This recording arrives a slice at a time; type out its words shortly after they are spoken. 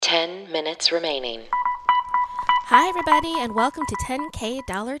10 minutes remaining. Hi, everybody, and welcome to 10K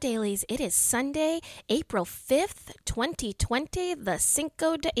Dollar Dailies. It is Sunday, April 5th, 2020, the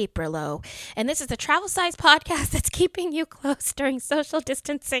Cinco de Aprilo. And this is the travel size podcast that's keeping you close during social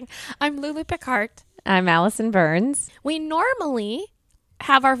distancing. I'm Lulu Picard. I'm Allison Burns. We normally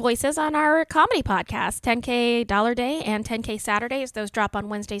have our voices on our comedy podcast, 10K Dollar Day and 10K Saturdays. Those drop on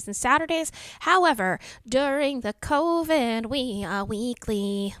Wednesdays and Saturdays. However, during the COVID, we are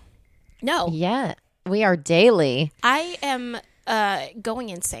weekly. No. Yeah, we are daily. I am going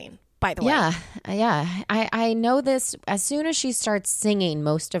insane, by the way. Yeah. I know this. As soon as she starts singing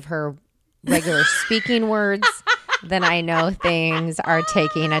most of her regular speaking words, then I know things are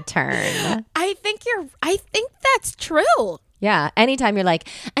taking a turn. I think that's true. Yeah. Anytime you're like,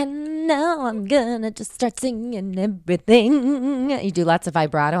 and now I'm gonna just start singing everything. You do lots of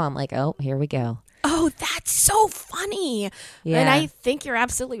vibrato. I'm like, oh, here we go. Oh, that's so funny. Yeah. And I think you're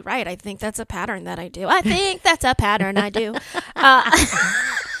absolutely right. I think that's a pattern that I do.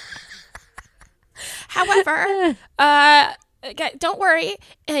 However, don't worry.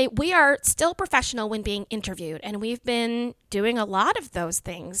 We are still professional when being interviewed, and we've been doing a lot of those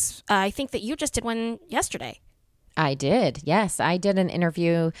things. I think that you just did one yesterday. I did. Yes, I did an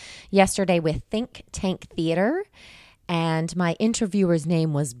interview yesterday with Think Tank Theater, and my interviewer's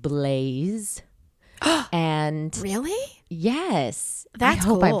name was Blaze. And really? Yes. That's I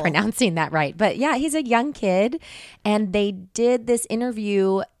hope cool. I'm pronouncing that right. But yeah, he's a young kid, and they did this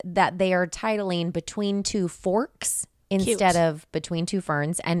interview that they are titling Between Two Forks instead of Between Two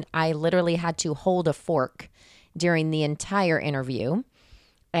Ferns. And I literally had to hold a fork during the entire interview.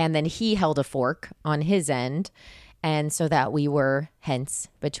 And then he held a fork on his end. And so that we were hence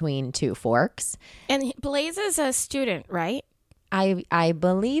between two forks. And Blaze is a student, right? I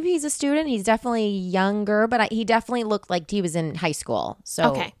believe he's a student. He's definitely younger, but he definitely looked like he was in high school.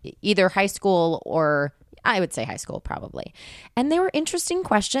 So either high school or I would say high school probably. And they were interesting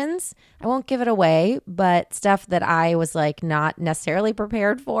questions. I won't give it away, but stuff that I was like not necessarily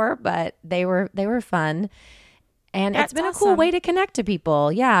prepared for, but they were fun. And it's been a cool way to connect to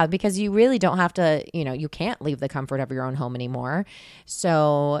people. Yeah, because you really don't have to, you can't leave the comfort of your own home anymore.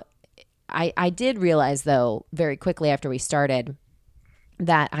 So I did realize, though, very quickly after we started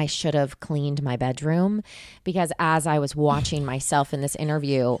that I should have cleaned my bedroom, because as I was watching myself in this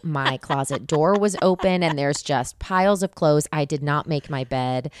interview, my closet door was open and there's just piles of clothes. I did not make my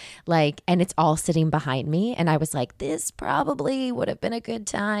bed, and it's all sitting behind me. And I was like, this probably would have been a good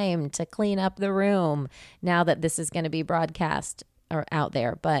time to clean up the room now that this is going to be broadcast or out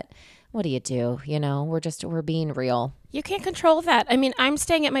there. But what do you do? We're being real. You can't control that. I mean, I'm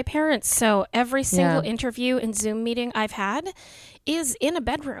staying at my parents', so every single interview and Zoom meeting I've had is in a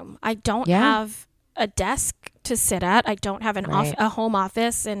bedroom. I don't have a desk to sit at. I don't have a home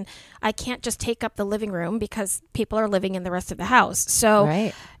office, and I can't just take up the living room because people are living in the rest of the house.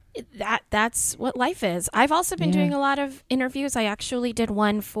 So that's what life is. I've also been doing a lot of interviews. I actually did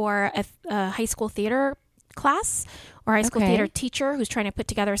one for a high school theater class or high school theater teacher who's trying to put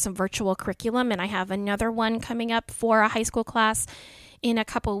together some virtual curriculum. And I have another one coming up for a high school class in a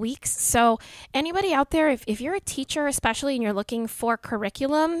couple weeks. So anybody out there, if you're a teacher especially and you're looking for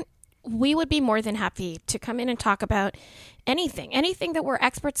curriculum, we would be more than happy to come in and talk about anything that we're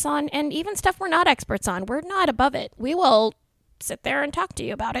experts on, and even stuff we're not experts on. We're not above it. We will sit there and talk to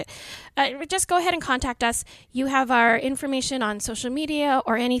you about it. Just go ahead and contact us. You have our information on social media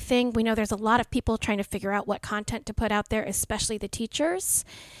or anything. We know there's a lot of people trying to figure out what content to put out there, especially the teachers.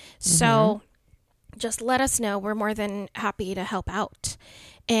 So just let us know. We're more than happy to help out.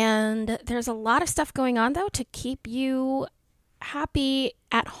 And there's a lot of stuff going on, though, to keep you happy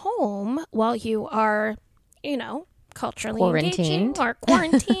at home while you are, culturally engaging or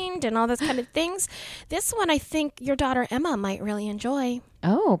quarantined and all those kind of things. This one, I think your daughter Emma might really enjoy.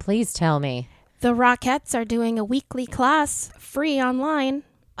 Oh, please tell me. The Rockettes are doing a weekly class free online.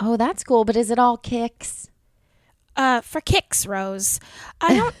 Oh, that's cool. But is it all kicks? For kicks, Rose.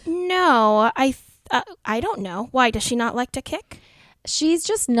 I don't know. I don't know. Why does she not like to kick? She's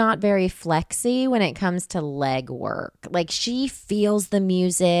just not very flexy when it comes to leg work. She feels the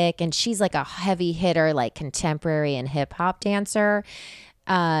music, and she's like a heavy hitter, contemporary and hip hop dancer.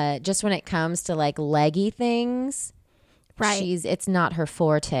 Just when it comes to leggy things, right? It's not her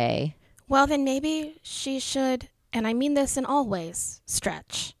forte. Well, then maybe she should, and I mean this in all ways,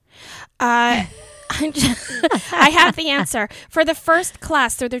 stretch. I have the answer for the first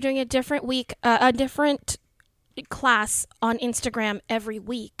class. So they're doing a different week, a different class on Instagram every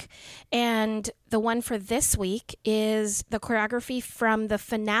week, and the one for this week is the choreography from the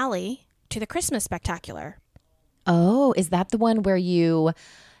finale to the Christmas Spectacular. Oh, is that the one where you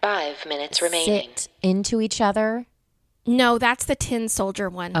 5 minutes remaining. Sit into each other. No, that's the tin soldier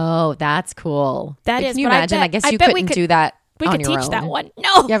one. Oh, that's cool. That is. Can you imagine? I guess you couldn't do that on your own. We could teach that one.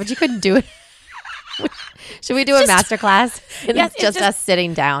 No. Yeah, but you couldn't do it. Should we do a master class? Yes, it's just us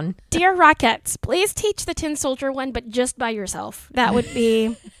sitting down. Dear Rockettes, please teach the tin soldier one, but just by yourself. That would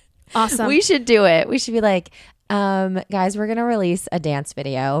be awesome. We should do it. We should be like, guys, we're going to release a dance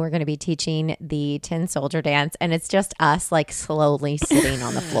video. We're going to be teaching the tin soldier dance, and it's just us like slowly sitting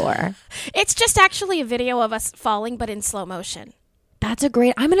on the floor. It's just actually a video of us falling, but in slow motion. That's a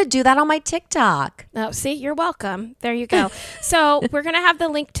great, I'm going to do that on my TikTok. Oh, see, you're welcome. There you go. So we're going to have the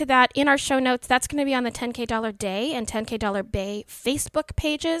link to that in our show notes. That's going to be on the $10K Day and $10K Bay Facebook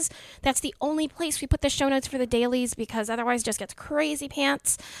pages. That's the only place we put the show notes for the dailies because otherwise it just gets crazy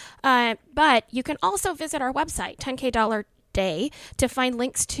pants. But you can also visit our website, $10K Day, to find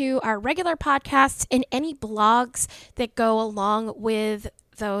links to our regular podcasts and any blogs that go along with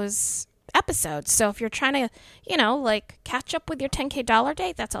those episodes. So if you're trying to, catch up with your $10K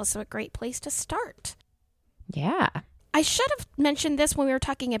Day, that's also a great place to start. Yeah. I should have mentioned this when we were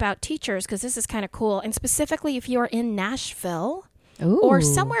talking about teachers because this is kind of cool. And specifically if you're in Nashville or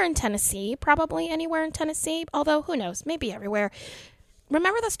somewhere in Tennessee, probably anywhere in Tennessee, although who knows, maybe everywhere.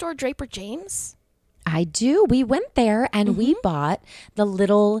 Remember the store Draper James? I do. We went there and we bought the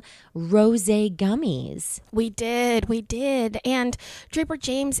little rosé gummies. We did. And Draper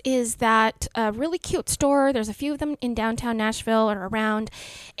James is that really cute store. There's a few of them in downtown Nashville or around.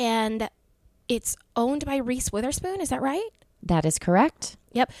 And it's owned by Reese Witherspoon. Is that right? That is correct.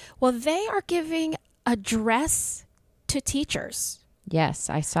 Yep. Well, they are giving a dress to teachers. Yes,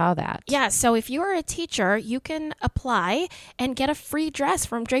 I saw that. Yeah, so if you are a teacher, you can apply and get a free dress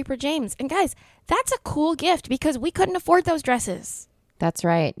from Draper James. And guys, that's a cool gift because we couldn't afford those dresses. That's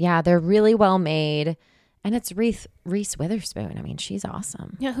right. Yeah, they're really well made. And it's Reese Witherspoon. I mean, she's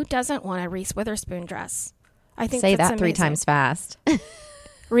awesome. Yeah, who doesn't want a Reese Witherspoon dress? I think Say that's that amazing. 3 times fast.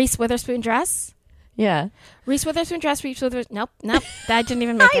 Reese Witherspoon dress? Yeah. Reese Witherspoon dress, Reese Witherspoon. Nope. That didn't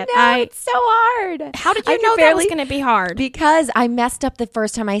even make it. I know, it's so hard. How did you know that was going to be hard? Because I messed up the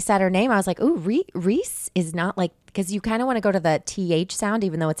first time I said her name. I was like, ooh, Reese is not like, because you kind of want to go to the TH sound,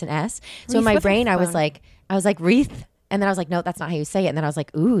 even though it's an S. So in my brain, I was like, Reese. And then I was like, no, that's not how you say it. And then I was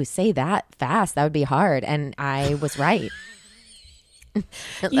like, ooh, say that fast. That would be hard. And I was right.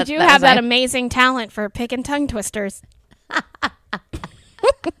 You do have that amazing talent for picking tongue twisters.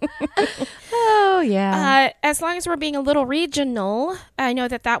 Oh, yeah. As long as we're being a little regional, I know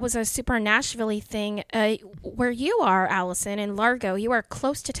that was a super Nashville-y thing. Where you are, Allison, in Largo, you are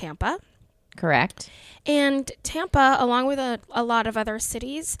close to Tampa. Correct. And Tampa, along with a lot of other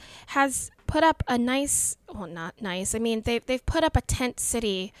cities, has put up a nice, well, not nice. I mean, they've put up a tent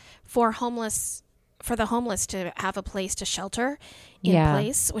city for the homeless to have a place to shelter in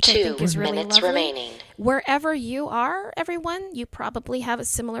place, which I think is really lovely. 2 minutes remaining. Wherever you are, everyone, you probably have a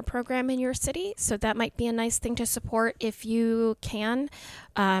similar program in your city, so that might be a nice thing to support if you can,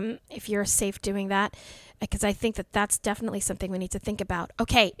 if you're safe doing that, because I think that's definitely something we need to think about.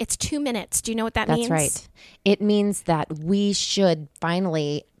 Okay, it's 2 minutes. Do you know what that means? That's right. It means that we should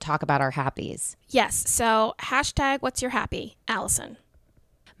finally talk about our happies. Yes, so hashtag what's your happy, Allison?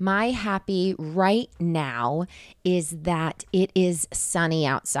 My happy right now is that it is sunny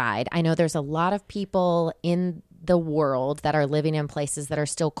outside. I know there's a lot of people in the world that are living in places that are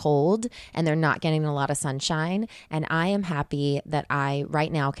still cold and they're not getting a lot of sunshine. And I am happy that I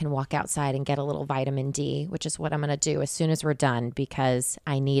right now can walk outside and get a little vitamin D, which is what I'm going to do as soon as we're done because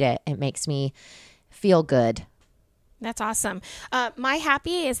I need it. It makes me feel good. That's awesome. My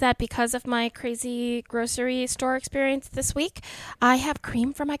happy is that because of my crazy grocery store experience this week, I have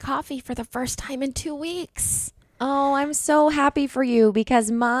cream for my coffee for the first time in 2 weeks. Oh, I'm so happy for you because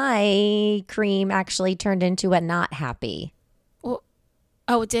my cream actually turned into a not happy. Well,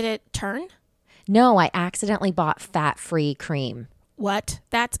 oh, did it turn? No, I accidentally bought fat-free cream. What?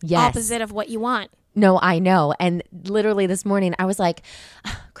 That's opposite of what you want. No, I know. And literally this morning I was like,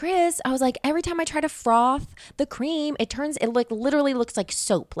 Chris, I was like, every time I try to froth the cream, it literally looks like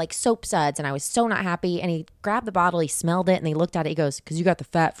soap suds. And I was so not happy. And he grabbed the bottle, he smelled it and he looked at it. He goes, because you got the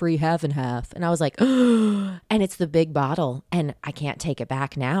fat-free half and half. And I was like, and it's the big bottle and I can't take it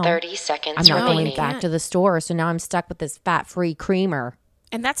back now. 30 seconds I'm not remaining. going back to the store. So now I'm stuck with this fat-free creamer.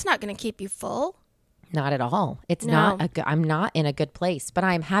 And that's not going to keep you full. Not at all. It's not. I'm not in a good place, but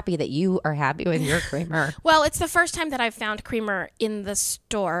I'm happy that you are happy with your creamer. Well, it's the first time that I've found creamer in the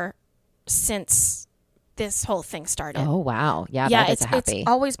store since this whole thing started. Oh, wow. Yeah, that is a happy. It's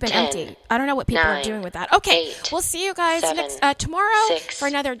always been 10, empty. I don't know what people 9, are doing with that. Okay, 8, we'll see you guys 7, next tomorrow 6, for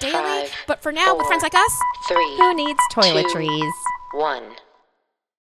another daily. 5, but for now, with 4, friends like us, 3, who needs toiletries? 2, 1.